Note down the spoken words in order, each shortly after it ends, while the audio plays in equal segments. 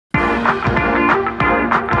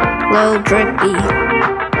Lil Drippy.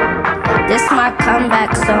 This my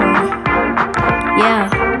comeback song. Yeah.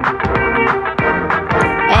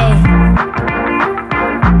 Hey.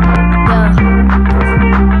 Yeah.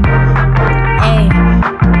 Hey.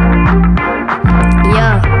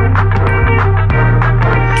 Yeah.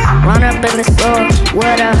 Run up in the store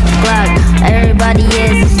with a Glock. Everybody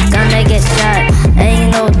is gonna get shot.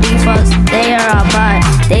 Ain't no defaults, they are all bot.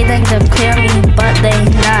 They think to clear me, but they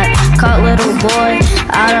not. Caught little boy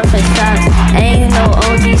out of his socks. Ain't no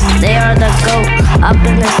OGs, they are the GOAT. Up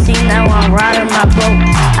in the scene, now I'm riding my boat.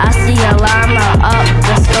 I see a llama up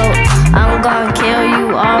the scope. I'm gonna kill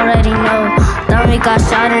you, already know. Dummy got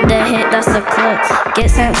shot in the hit, that's a clip. Get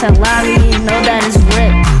sent to lobby, you know that it's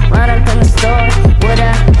ripped. Run up in the store with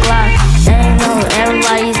a Glock. Ain't no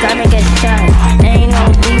everybody's gonna get shot. Ain't no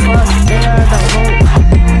defaults, they are the GOAT.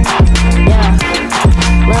 Yeah,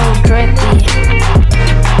 Lil Drippy.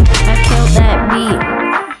 I killed that beat.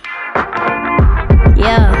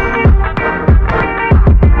 Yeah.